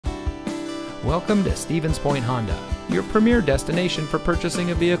Welcome to Stevens Point Honda, your premier destination for purchasing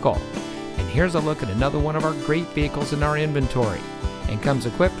a vehicle. And here's a look at another one of our great vehicles in our inventory, and comes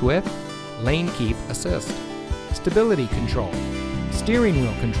equipped with lane keep assist, stability control, steering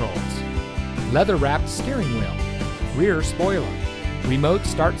wheel controls, leather-wrapped steering wheel, rear spoiler, remote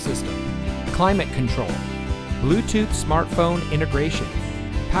start system, climate control, Bluetooth smartphone integration,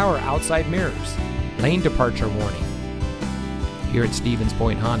 power outside mirrors, lane departure warning. Here at Stevens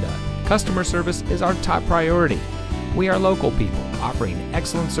Point Honda, customer service is our top priority. We are local people offering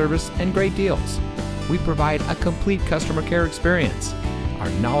excellent service and great deals. We provide a complete customer care experience. Our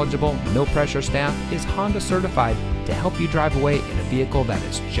knowledgeable, no-pressure staff is Honda certified to help you drive away in a vehicle that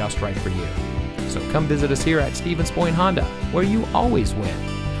is just right for you. So come visit us here at Stevens Point Honda, where you always win.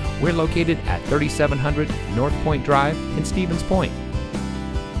 We're located at 3700 North Point Drive in Stevens Point.